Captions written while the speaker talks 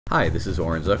Hi, this is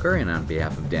Ebberts Zucker, and on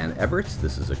behalf of Dan Ebberts,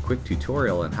 this is a quick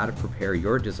tutorial on how to prepare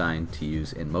your design to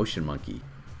use in MotionMonkey.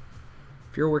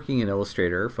 If you're working in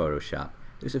Illustrator or Photoshop,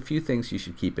 there's a few things you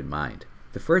should keep in mind.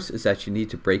 The first is that you need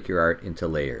to break your art into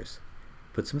layers.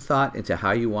 Put some thought into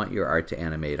how you want your art to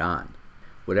animate on.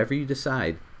 Whatever you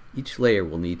decide, each layer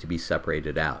will need to be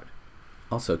separated out.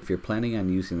 Also, if you're planning on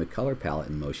using the color palette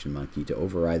in MotionMonkey to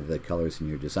override the colors in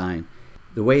your design,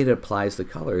 the way it applies the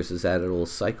colors is that it will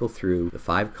cycle through the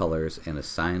 5 colors and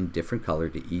assign different color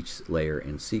to each layer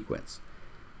in sequence.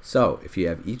 So, if you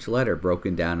have each letter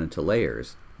broken down into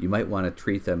layers, you might want to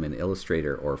treat them in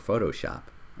Illustrator or Photoshop,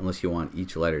 unless you want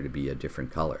each letter to be a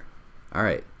different color.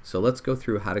 Alright, so let's go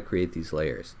through how to create these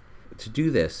layers. To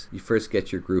do this, you first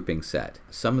get your grouping set.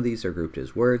 Some of these are grouped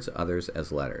as words, others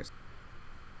as letters.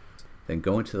 Then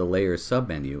go into the Layers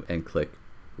submenu and click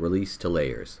Release to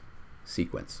Layers,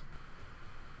 Sequence.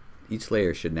 Each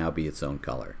layer should now be its own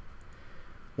color.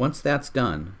 Once that's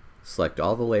done, select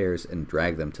all the layers and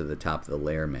drag them to the top of the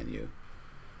layer menu.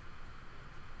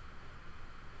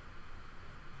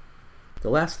 The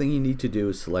last thing you need to do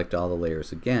is select all the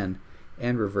layers again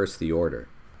and reverse the order.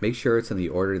 Make sure it's in the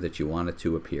order that you want it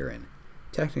to appear in.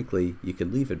 Technically, you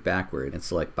can leave it backward and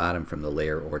select bottom from the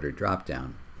layer order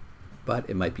drop-down, but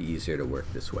it might be easier to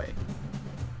work this way.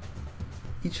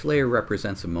 Each layer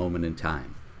represents a moment in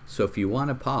time. So if you want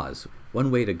to pause,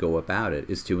 one way to go about it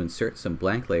is to insert some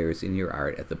blank layers in your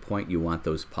art at the point you want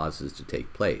those pauses to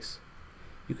take place.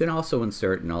 You can also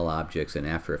insert null objects in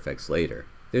After Effects later.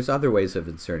 There's other ways of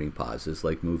inserting pauses,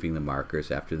 like moving the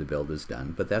markers after the build is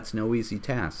done, but that's no easy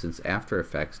task since After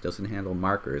Effects doesn't handle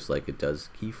markers like it does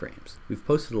keyframes. We've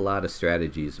posted a lot of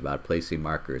strategies about placing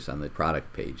markers on the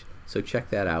product page, so check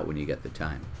that out when you get the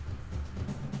time.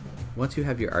 Once you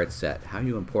have your art set, how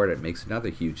you import it makes another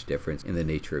huge difference in the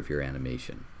nature of your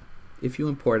animation. If you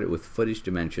import it with footage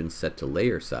dimensions set to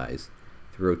layer size,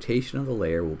 the rotation of the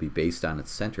layer will be based on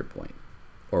its center point,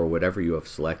 or whatever you have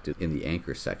selected in the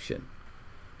anchor section.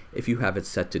 If you have it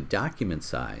set to document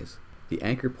size, the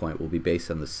anchor point will be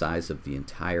based on the size of the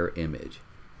entire image.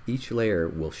 Each layer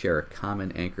will share a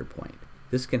common anchor point.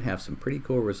 This can have some pretty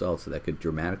cool results that could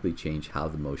dramatically change how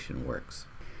the motion works.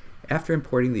 After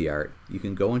importing the art, you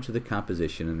can go into the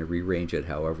composition and rearrange it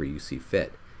however you see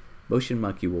fit.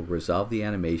 MotionMonkey will resolve the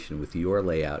animation with your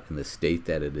layout in the state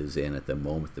that it is in at the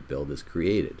moment the build is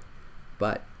created.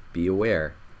 But be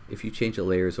aware, if you change a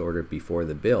layer's order before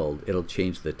the build, it'll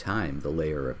change the time the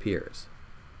layer appears.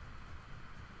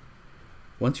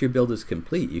 Once your build is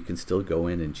complete, you can still go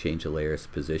in and change a layer's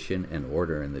position and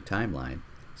order in the timeline,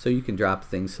 so you can drop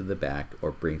things to the back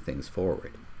or bring things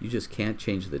forward. You just can't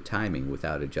change the timing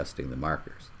without adjusting the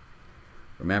markers.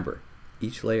 Remember,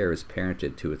 each layer is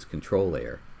parented to its control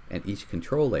layer, and each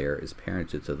control layer is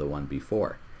parented to the one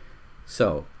before.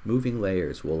 So, moving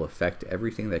layers will affect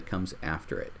everything that comes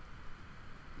after it.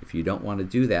 If you don't want to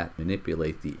do that,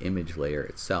 manipulate the image layer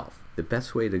itself. The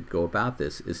best way to go about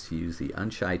this is to use the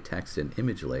Unshy Text and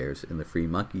Image layers in the free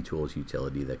Monkey Tools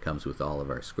utility that comes with all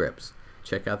of our scripts.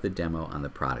 Check out the demo on the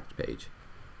product page.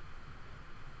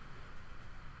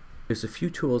 There's a few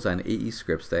tools on AE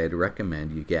scripts that I'd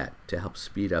recommend you get to help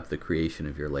speed up the creation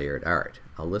of your layered art.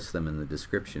 I'll list them in the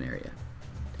description area.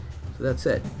 So that's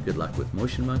it. Good luck with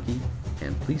MotionMonkey,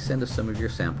 and please send us some of your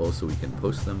samples so we can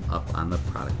post them up on the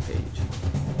product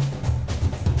page.